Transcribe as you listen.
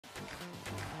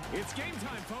It's game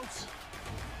time, folks.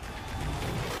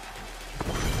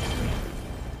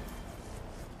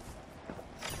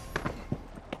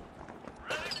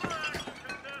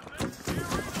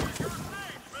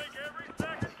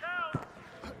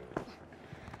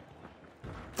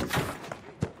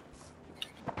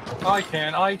 I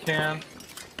can.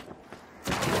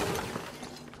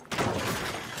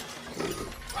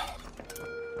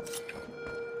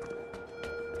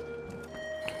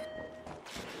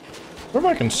 Where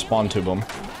I can spawn tube them?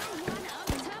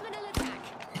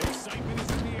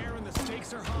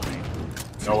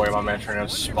 No way my man trying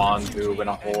to spawn tube in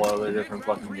a whole other different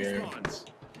fucking game.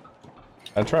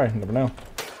 I try, never know.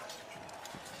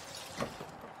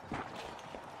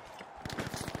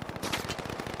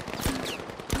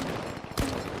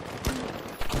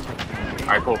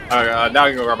 Alright, cool. Now I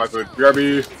can go grab my food.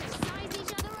 BRB.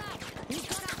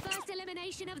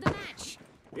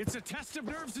 It's a test of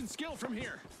nerves and skill from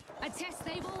here. A test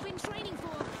they've all been training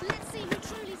for. Let's see who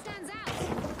truly stands out.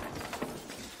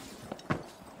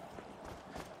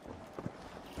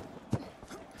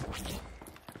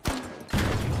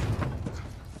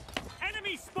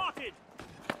 Enemy spotted.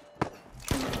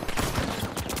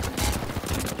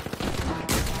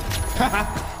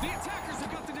 The attackers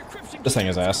have got the decryption. This thing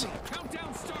is ass.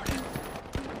 Countdown started.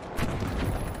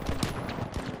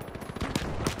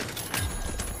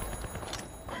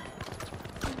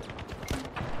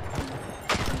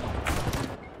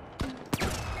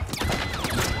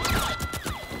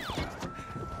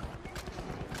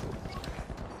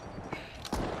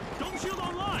 Dome shield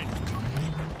online.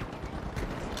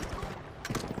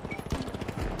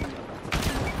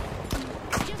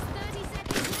 Just 30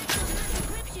 seconds left on that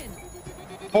decryption.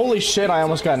 Holy shit, I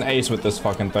almost got an ace with this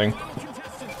fucking thing.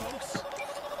 Contested, folks.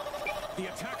 The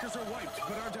attackers are wiped,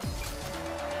 but our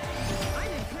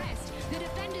I'm impressed. The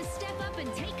defenders step up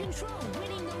and take control,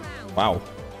 winning the round. Wow.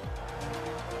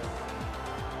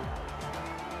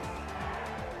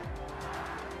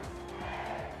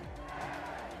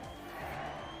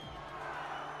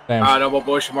 Damn. No, but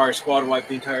boy, Shamari squad wiped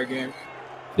the entire game.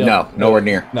 Yep. No, nowhere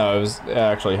near. No, it was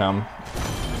actually him.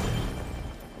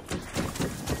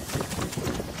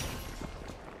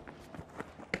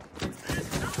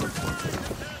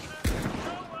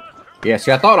 Yeah,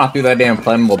 see, I thought when I threw that damn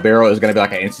flammable barrel, it was gonna be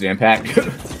like an instant impact.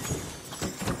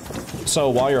 So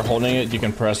while you're holding it, you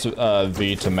can press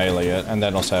V to melee it, and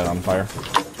then it'll set it on fire.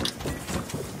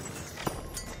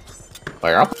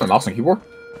 Like, I'll put the mouse and keyboard.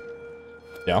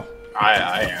 Yeah.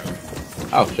 I am.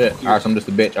 Oh shit! All right, so I'm just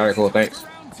a bitch. All right, cool. Thanks.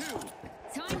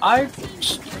 I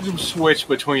switch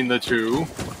between the two.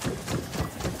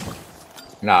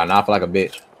 Nah, I feel like a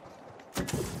bitch.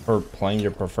 For playing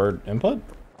your preferred input?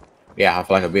 Yeah, I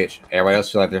feel like a bitch. Everybody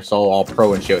else feel like they're so all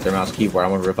pro and shit with their mouse and keyboard.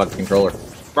 I'm a real fucking controller.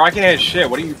 Bro, I can't hit shit.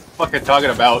 What are you fucking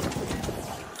talking about?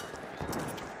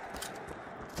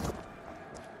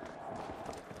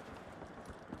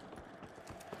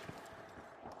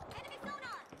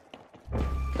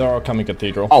 They're all coming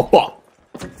cathedral. Oh fuck!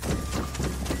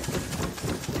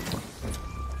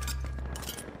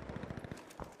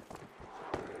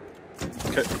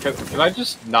 Can I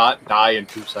just not die in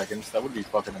 2 seconds? That would be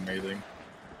fucking amazing.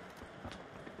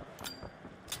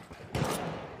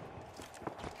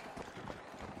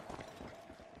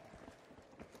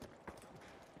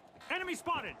 enemy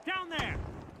spotted. Down there.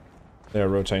 They're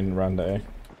rotating around the A.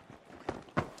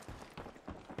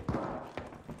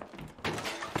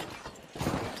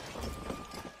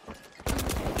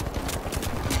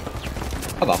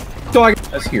 How the f do I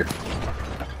get here?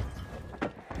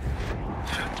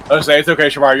 I was saying, it's okay,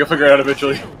 Shamar. You'll figure it out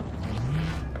eventually.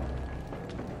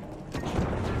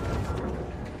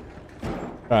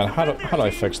 Man, how do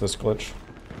I fix this glitch?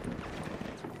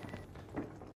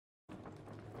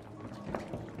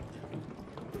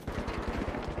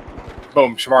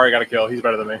 Boom, Shamari got a kill. He's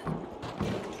better than me.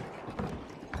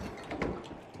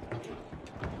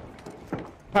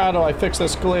 How do I fix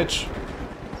this glitch?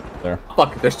 There.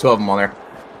 Fuck, there's two of them on there.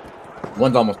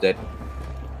 One's almost dead.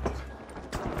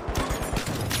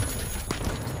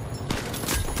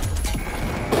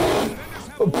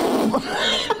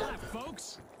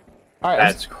 Alright,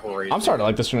 That's crazy. I'm starting to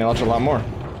like this challenge a lot more.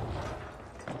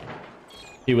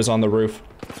 He was on the roof.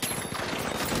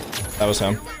 That was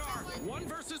him. One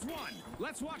versus one.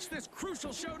 Let's watch this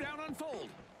crucial showdown unfold.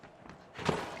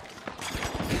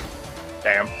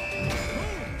 Damn.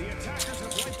 The attackers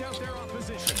have wiped out their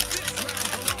opposition. This round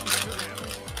belongs to them.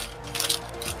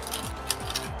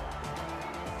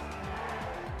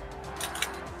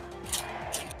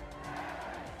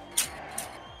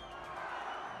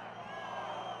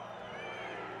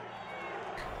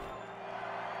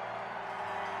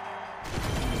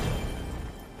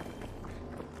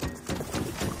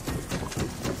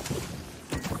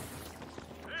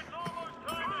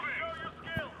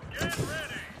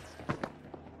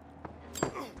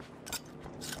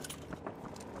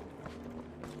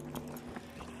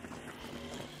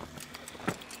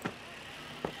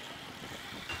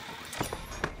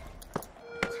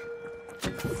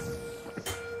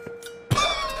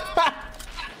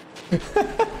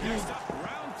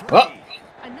 Oh,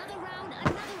 Another round,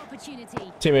 another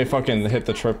opportunity. Teammate fucking hit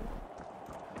the trip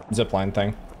zipline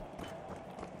thing.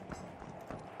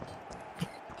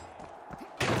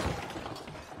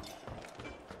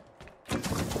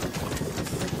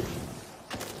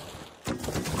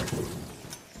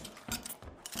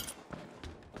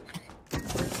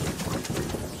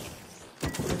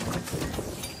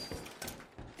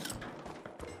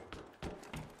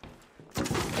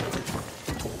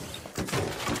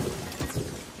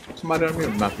 somebody on me?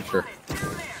 I'm not too sure.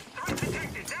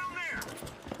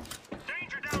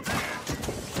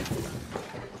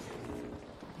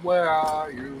 Where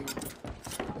are you?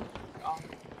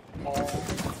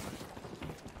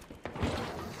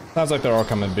 Sounds like they're all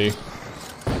coming B.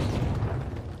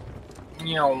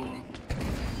 Meow.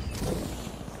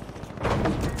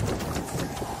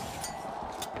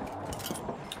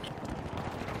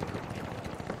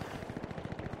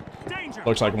 Danger.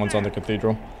 Looks like one's on the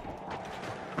cathedral.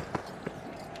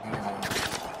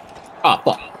 Ah,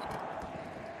 fuck.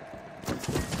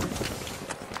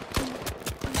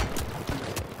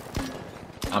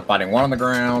 I'm fighting one on the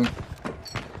ground.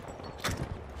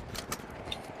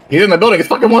 He's in the building. It's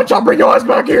fucking one shot. Bring your ass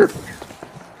back here.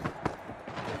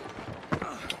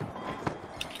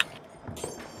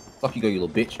 Fuck you, go, you little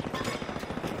bitch.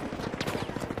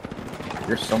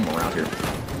 You're somewhere around here.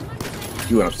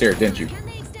 You went upstairs, didn't you? Can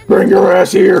they extend Bring your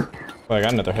ass here. Oh, I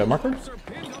got another hit marker. Are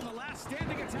pinned on the last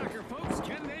standing attacker, folks.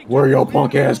 Can they Where your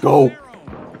punk ass go?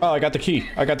 Oh, I got the key.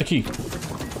 I got the key.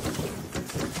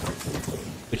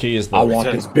 The key is the. I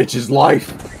want this bitch's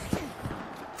life.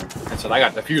 I said I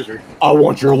got diffuser. I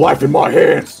want your life in my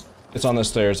hands. It's on the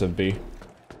stairs of B.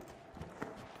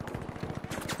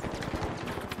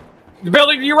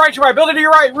 Building to your right, building to your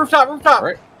right, rooftop, rooftop. All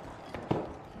right.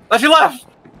 That's your left.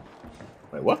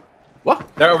 Wait, what? What?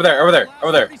 There, over there, over there,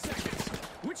 over there. 30 seconds.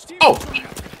 Which team Oh! is winning?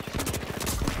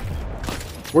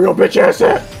 Where your bitch ass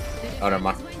at? The Oh, never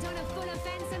mind. defenders went on a full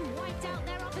offense and wiped out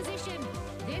their opposition.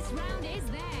 This round is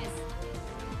theirs.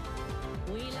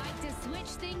 We like to switch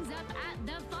things up at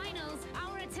the finals.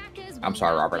 Our attackers. I'm will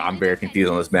sorry, now Robert. be I'm the very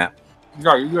confused on defenders. this map.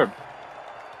 No, you're good.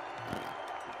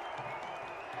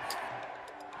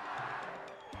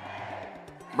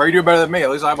 Bro, you do better than me. At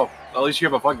least you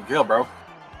have a fucking kill, bro.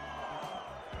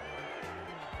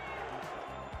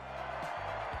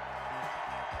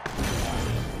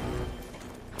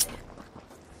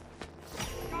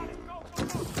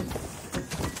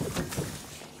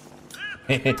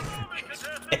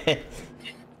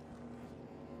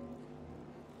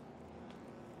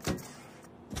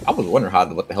 I was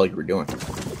wondering what the hell you were doing.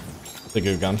 It's a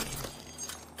good gun.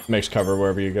 Makes cover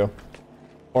wherever you go.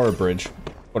 Or a bridge.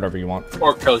 Whatever you want.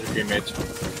 Or kills your teammates.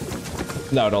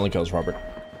 No, it only kills Robert.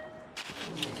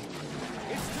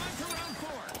 It's time for round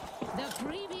 4. The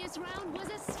previous round was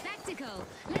a spectacle.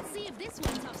 Let's see if this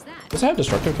one tops that. Does it have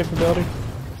destructive capability?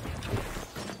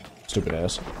 Stupid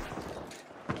ass.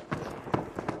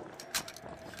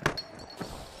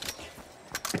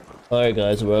 Alright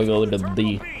guys, we're going to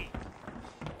B.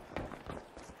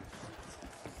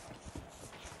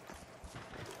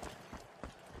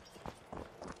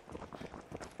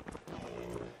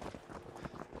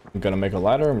 I'm gonna make a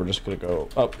ladder and we're just gonna go.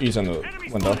 Oh, he's in the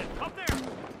Enemy window. spotted. Up there.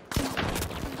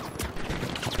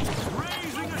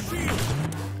 Raising a shield.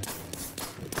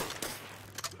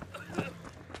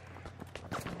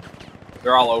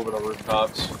 They're all over the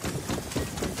rooftops.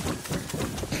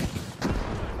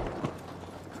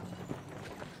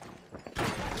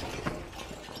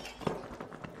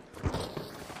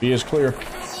 B is clear.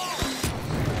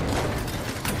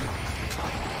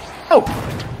 Oh!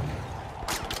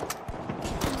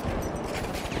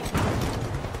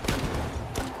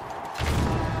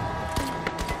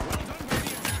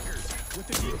 With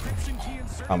the decryption key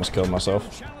inserted, I almost killed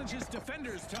myself. challenges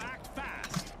defenders to act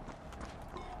fast.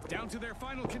 Down to their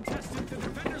final contestant, the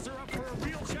defenders are up for a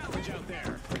real challenge out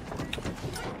there.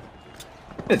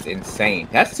 That's insane.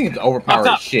 That seems overpowered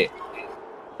Up as shit.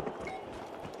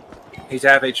 He's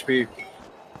half HP.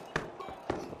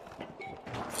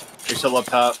 He's still up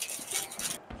top.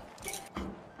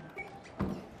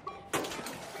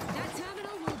 That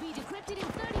terminal will be decrypted in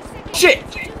 30 seconds.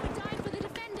 Shit! Do or die for the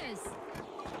defenders.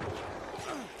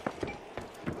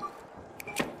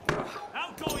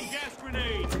 Outgoing gas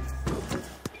grenade.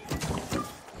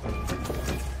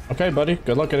 Okay, buddy.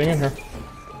 Good luck getting in here.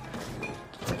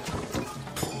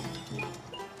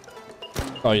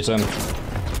 Oh, he's in.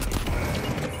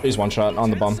 He's one shot on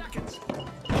the bum. Seconds.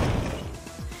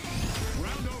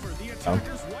 Round over. The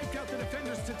attackers wiped out the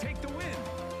defenders to take the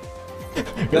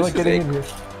win. Good luck getting in here.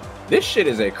 This shit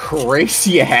is a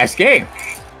crazy ass game.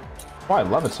 Oh, I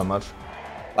love it so much.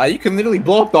 Like, you can literally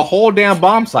blow up the whole damn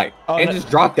bomb site and no, just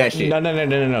drop that shit. No,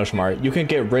 Shamar. You can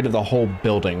get rid of the whole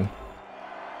building.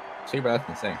 See, bro, that's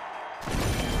insane.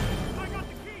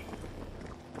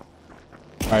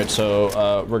 Alright,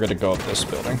 so, we're gonna go up this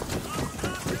building.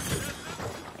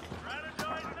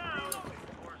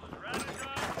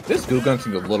 This goo gun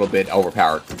seems a little bit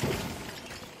overpowered.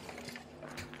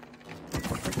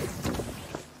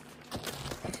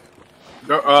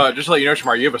 Just to let you know,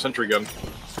 Shamar, you have a sentry gun.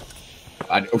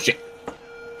 Oh shit.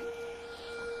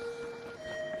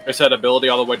 It's that ability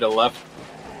all the way to the left.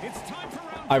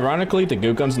 Ironically, the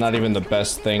goo gun's not even the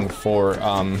best thing for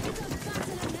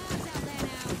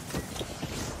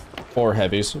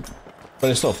heavies, but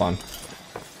it's still fun.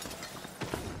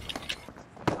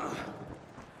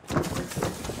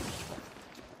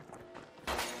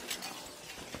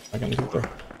 I can do there.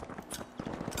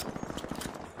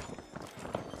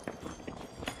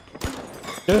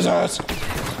 Jesus!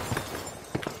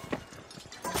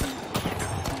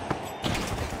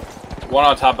 One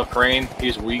on top of Crane.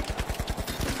 He's weak.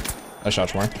 I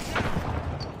shot more.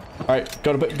 Alright,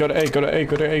 go to A, go to A,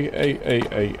 go to A,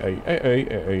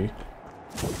 A.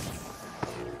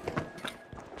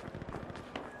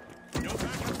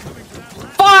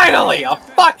 Finally, a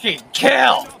fucking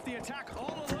kill! The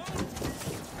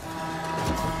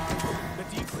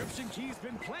decryption key's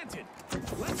been planted.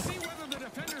 Let's see whether the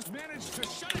defenders managed to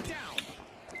shut it down.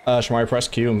 Shamari, press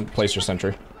Q and place your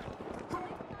sentry.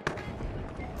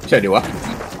 Should I do what?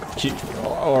 Q,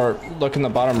 or look in the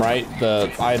bottom right,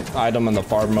 the item on the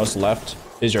far most left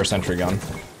is your sentry gun.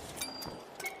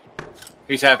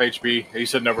 He's half HP. He's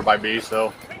sitting over by B,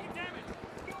 so.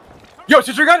 Yo,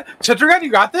 sentry gun! Sentry gun,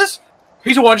 you got this?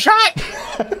 He's a one shot!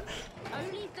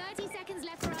 Only 30 seconds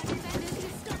left for our defenders to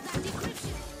stop that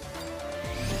decryption.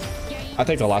 I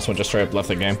think the last one just straight up left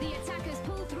the game. The attackers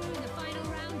pull through in the final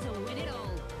round to win it all.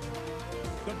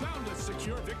 The Boundless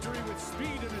secure victory with speed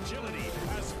and agility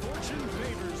as fortune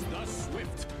favors the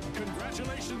swift.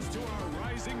 Congratulations to our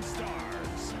rising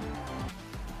stars.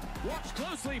 Watch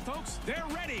closely, folks. They're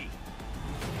ready.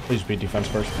 Please be defense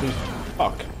first, please.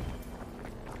 Fuck.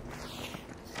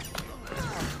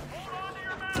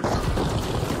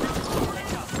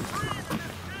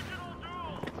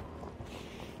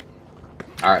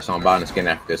 Alright, so I'm buying a skin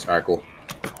after this. Alright, cool.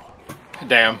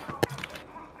 Damn.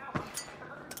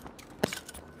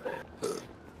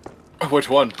 Which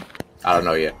one? I don't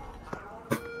know yet.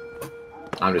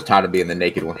 I'm just tired of being the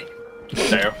naked one. Damn.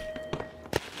 Still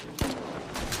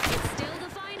the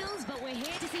finals, but we're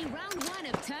here to see round one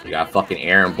of tournament. You got fucking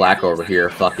Aaron Black over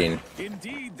here, fucking.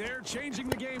 Indeed, they're changing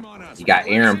the game on us. You got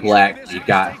Aaron Black, you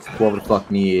got whoever the fuck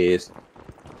me is.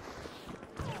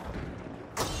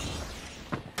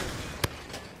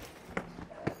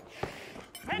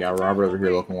 You got Robert over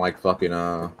here looking like fucking,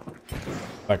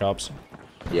 Back ops.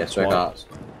 yeah, Spec SWAT. Ops.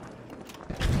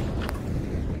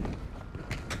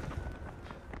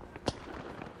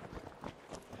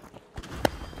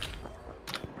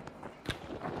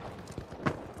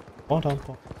 Hold on.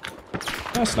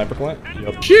 Yeah, sniper plant.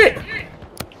 Yep. Shit!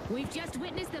 We've just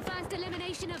witnessed the first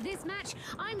elimination of this match.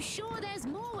 I'm sure there's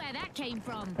more where that came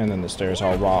from. And then the stairs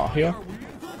all raw here.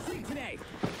 Today.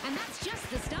 And that's just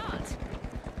the start.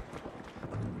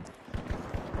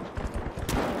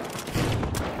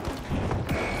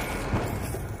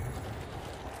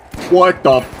 What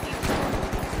the?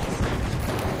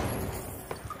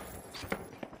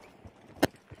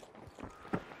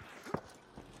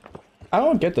 I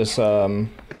don't get this, Damn,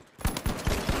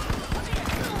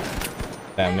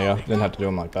 Neo. Didn't have to do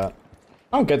them like that.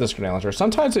 I don't get this grenade launcher.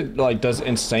 Sometimes it, like, does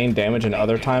insane damage, and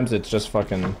other times it's just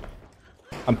fucking...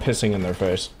 I'm pissing in their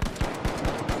face.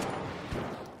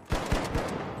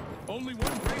 Only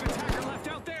one great attacker left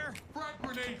out there. Frag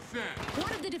grenade sent.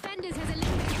 One of the defenders has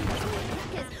eliminated two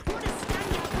attackers. What a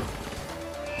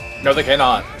standout. No, they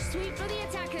cannot. Sweep for the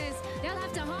attackers. They'll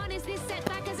have to harness this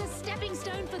setback as a stepping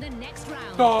stone for the next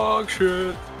round. Dog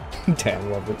shit.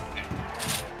 Damn, love it.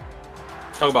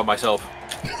 Talk about myself.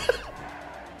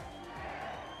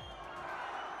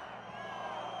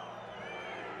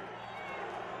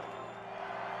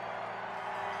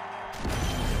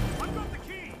 I've got the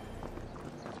key.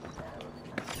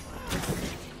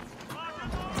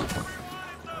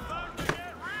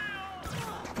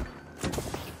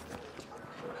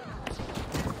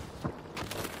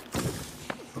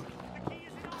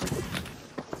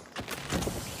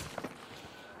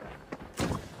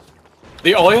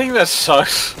 The only thing that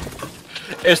sucks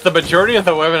is the majority of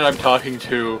the women I'm talking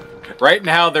to right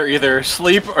now, they're either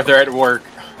asleep or they're at work.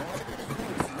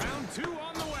 Round two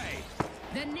on the way.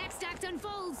 The next act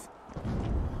unfolds.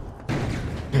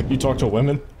 You talk to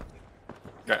women?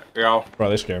 Yeah, you know, Bro,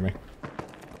 they scare me.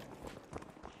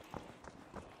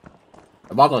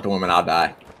 If I talk to women, I'll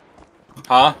die.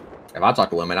 Huh? If I talk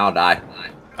to women, I'll die.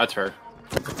 That's fair.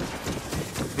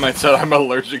 Might said I'm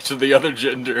allergic to the other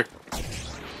gender.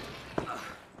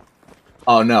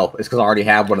 Oh no, it's because I already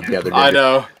have one of the other. I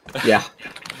know. Yeah.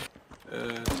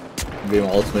 Be my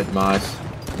ultimate demise.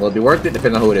 Will it be worth it?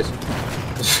 Depending on who it is.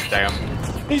 Damn.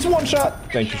 He's one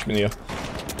shot. Thank you, Shminia.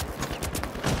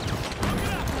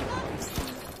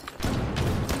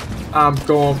 I'm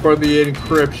going for the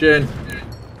encryption.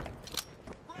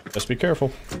 Just be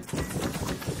careful.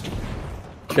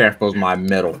 Careful's my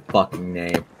middle fucking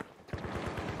name.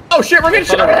 Oh shit, we're getting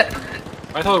shot at!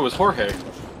 I thought it was Jorge.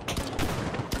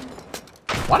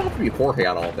 Why do I have to be Jorge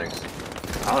out of all things?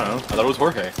 I don't know. I thought it was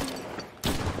Jorge.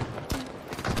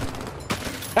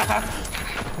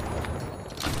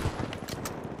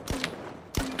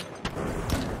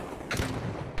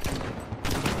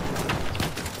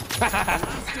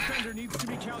 Defender needs to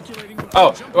be calculating.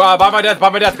 Oh, by my death,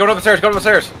 Go to the stairs, go to the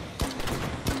stairs.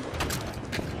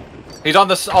 He's on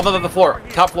the floor.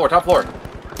 Top floor.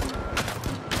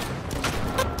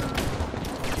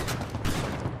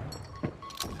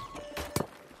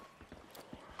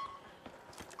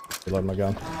 Reload my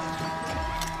gun.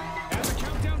 And the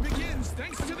countdown begins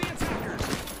thanks to the attackers.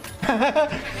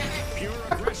 Pure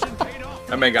aggression paid off.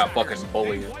 That man got fucking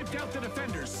bullied. They wiped out the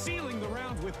defenders, sealing the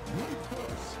round with brute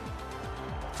force.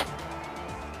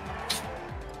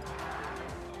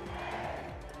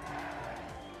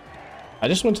 I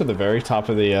just went to the very top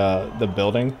of the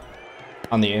building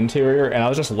on the interior, and I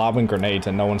was just lobbing grenades,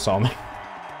 and no one saw me.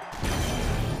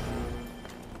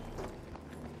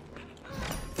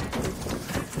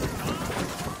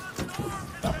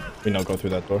 No, we don't go through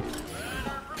that door.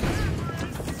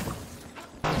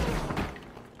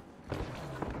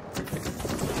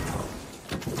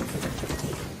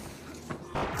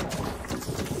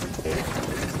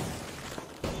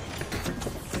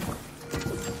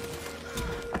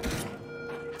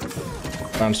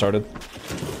 Round started. The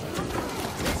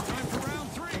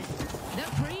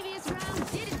previous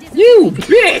round didn't disappoint. You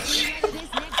bitch! This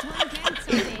next one can top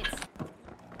it.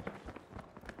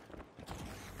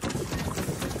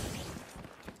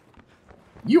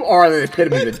 You are the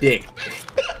epitome of a dick.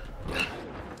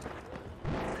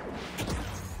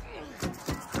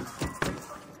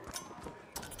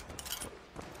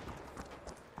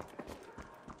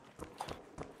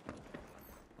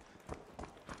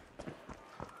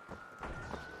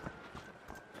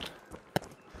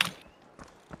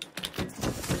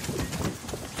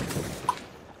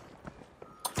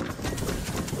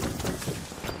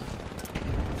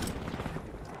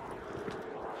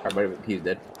 Alright, he's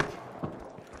dead.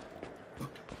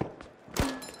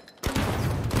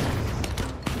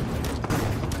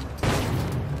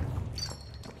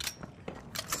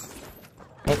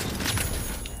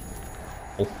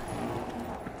 Oh.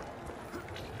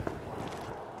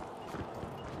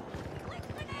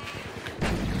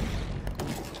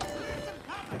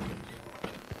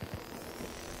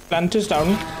 Plant is down.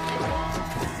 We've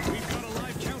got a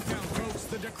live countdown, folks.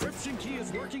 The decryption key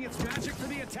is working its magic for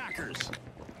the attackers.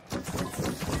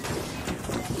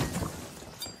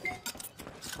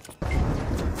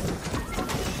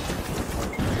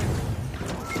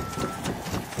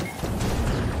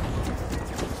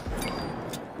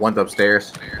 One's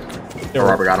upstairs. You're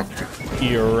Robert got him.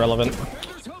 irrelevant.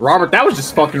 Robert, that was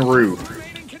just fucking rude.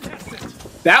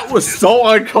 That was so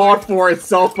uncalled for and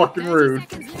so fucking rude.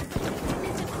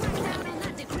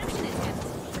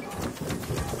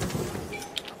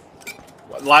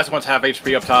 The last one's half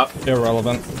HP up top.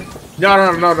 Irrelevant. No.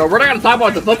 We're not gonna talk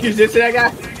about the fuck you did to that guy.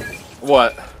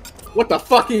 What? What the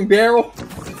fucking barrel?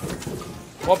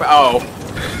 What? Oh.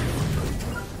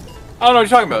 I don't know what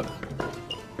you're talking about.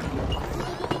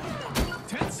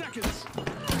 10 seconds.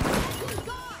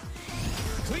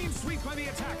 Clean sweep by the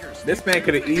attackers. This man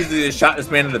could have easily just shot this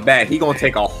man in the back. He gonna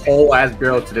take a whole ass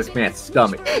barrel to this man's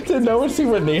stomach. Did no one see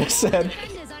what Nia said?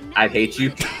 I hate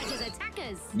you.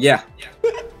 Yeah.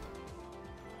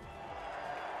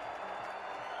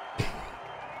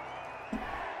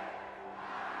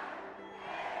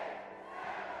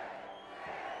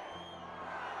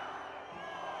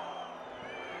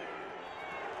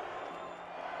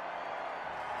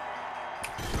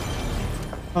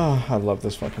 Oh, I love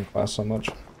this fucking class so much.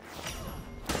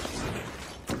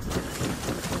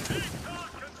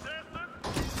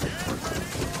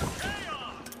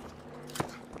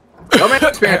 No man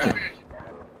expansion.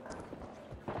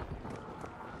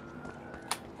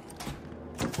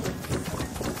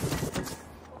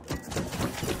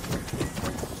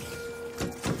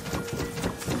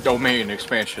 Domain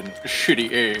expansion.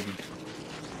 Shitty aim.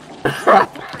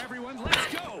 Everyone,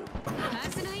 let's go.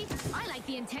 Personally, I like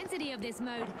the intensity of this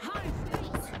mode. Hard.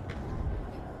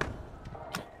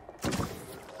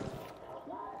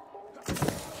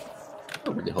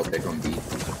 really hope they're gonna be.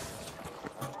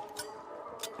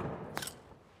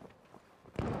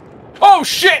 Oh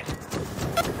shit!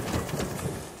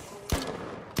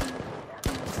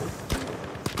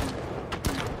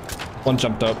 One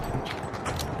jumped up.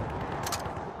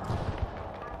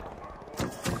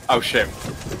 Oh shit.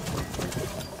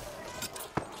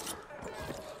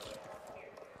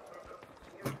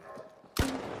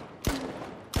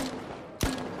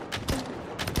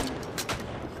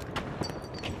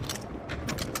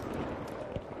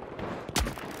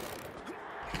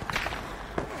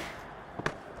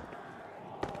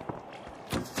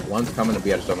 One's coming to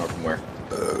be, I just don't know from where.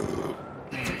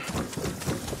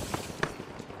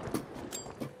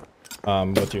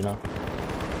 With you now.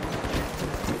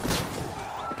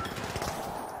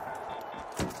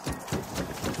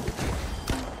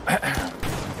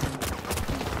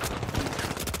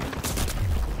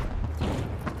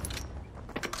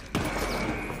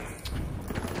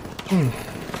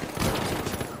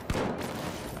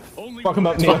 Only Fuck him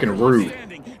up, one Neil. Fucking rude.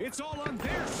 standing. It's all on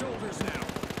their shoulders now.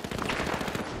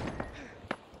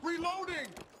 Reloading.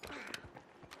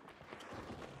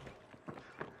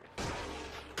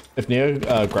 If Neo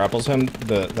grapples him,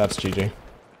 that's GG.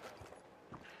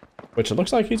 Which it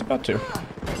looks like he's about to.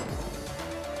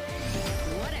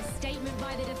 What a statement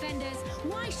by the defenders.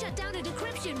 Why shut down a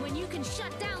decryption when you can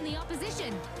shut down the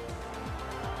opposition?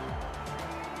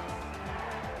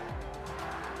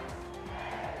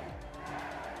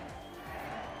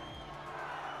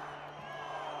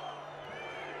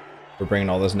 We're bringing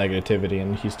all this negativity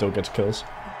and he still gets kills.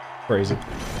 Crazy.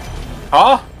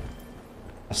 Huh?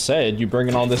 I said you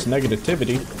bringing all this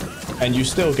negativity and you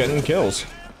still getting kills.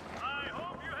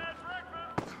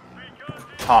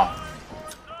 Huh.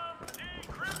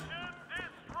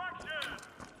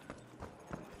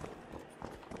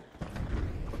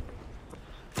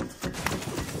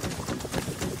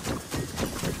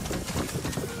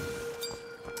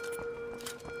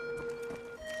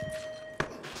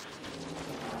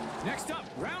 Next up,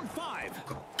 round 5.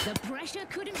 The pressure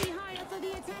couldn't be higher for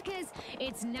the attackers.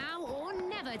 It's now or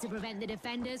never to prevent the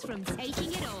defenders from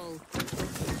taking it all.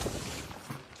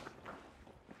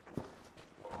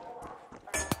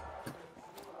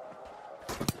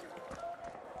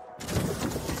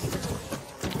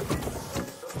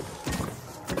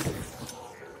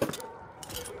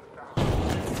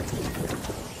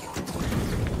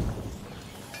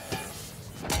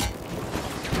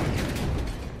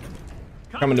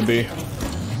 Coming to B.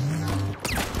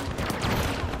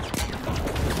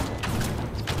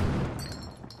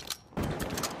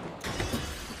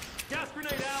 Gas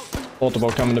grenade out.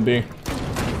 Multiple coming to B.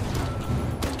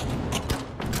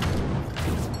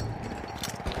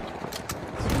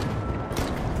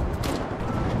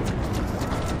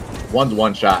 One's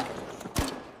one shot.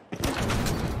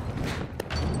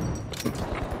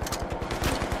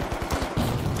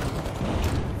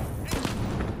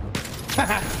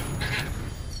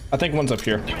 I think one's up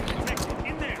here.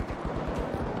 In there.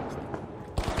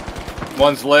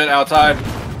 One's lit outside.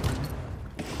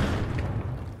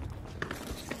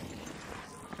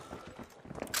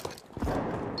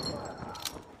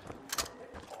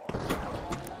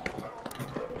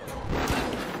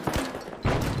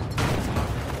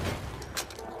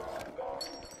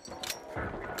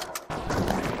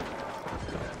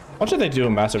 Why should they do a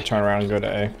massive turnaround and go to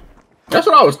A? That's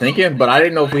what I was thinking, but I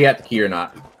didn't know if we had the key or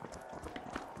not.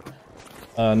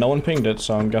 No one pinged it,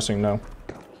 so I'm guessing no.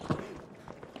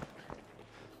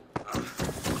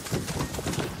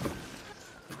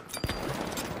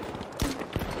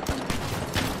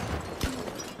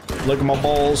 Look at my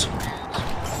balls.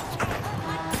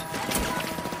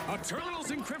 A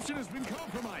terminal's encryption has been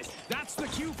compromised. That's the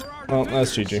cue for our Well,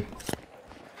 that's defenders. GG.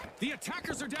 The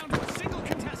attackers are down to a single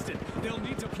contestant. They'll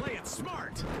need to play it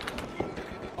smart.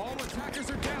 All attackers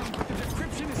are down, but the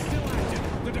decryption is still active.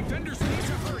 The defenders need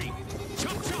to hurry.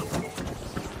 Chop, chop.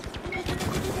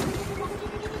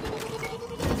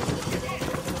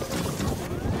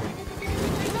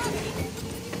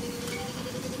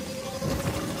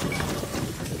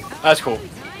 That's cool.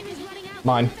 Time is running out for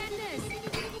Mine. defenders.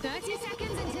 30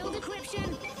 seconds until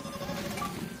decryption.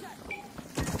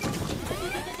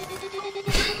 Defenders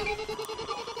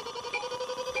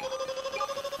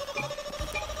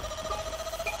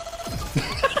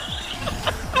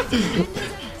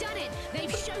have done it.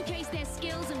 They've showcased their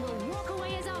skills and will walk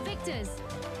away as our victors.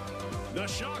 The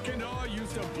shock and awe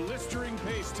used a blistering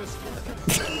pace to spark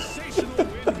a sensational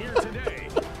win here today.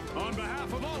 On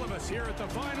behalf of all of us here at the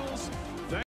finals,